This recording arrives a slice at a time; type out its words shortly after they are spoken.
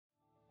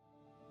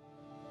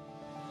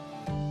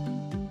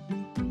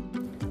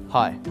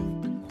Hi,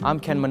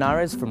 I'm Ken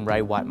Menares from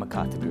Ray White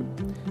MacArthur Group.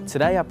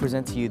 Today I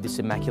present to you this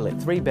immaculate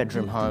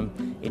 3-bedroom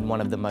home in one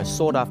of the most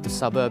sought-after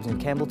suburbs in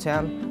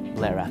Campbelltown,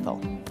 Blair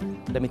Athol.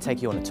 Let me take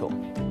you on a tour.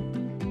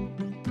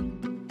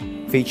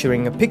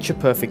 Featuring a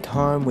picture-perfect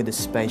home with a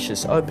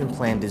spacious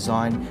open-plan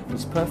design,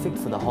 is perfect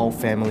for the whole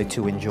family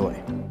to enjoy.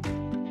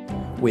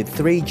 With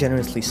 3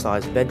 generously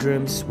sized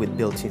bedrooms with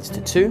built-ins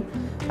to 2,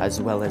 as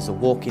well as a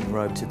walk-in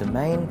robe to the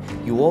main,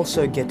 you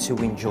also get to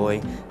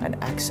enjoy an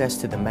access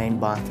to the main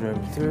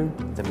bathroom through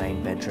the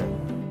main bedroom.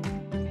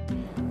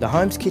 The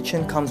home's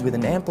kitchen comes with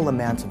an ample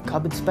amount of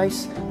cupboard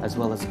space, as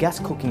well as gas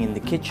cooking in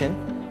the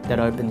kitchen that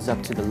opens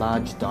up to the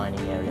large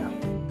dining area.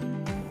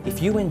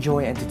 If you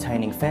enjoy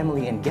entertaining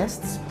family and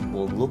guests,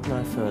 well, look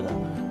no further.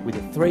 With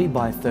a 3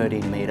 by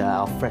 13 metre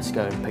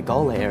alfresco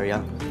pergola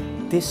area,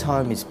 this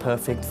home is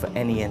perfect for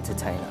any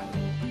entertainer.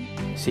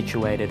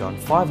 Situated on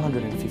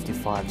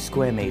 555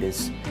 square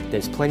metres,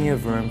 there's plenty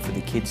of room for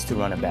the kids to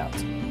run about.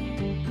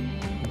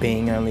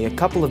 Being only a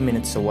couple of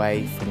minutes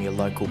away from your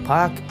local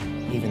park,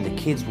 even the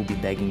kids will be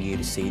begging you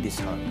to see this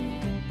home.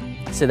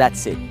 So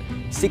that's it.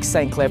 6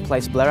 St Clare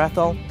Pl, Blair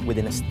Athol,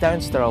 within a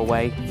stone's throw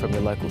away from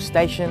your local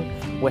station,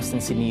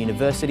 Western Sydney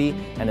University,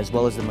 and as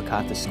well as the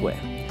MacArthur Square.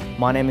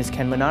 My name is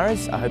Ken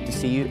Menares. I hope to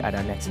see you at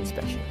our next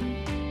inspection.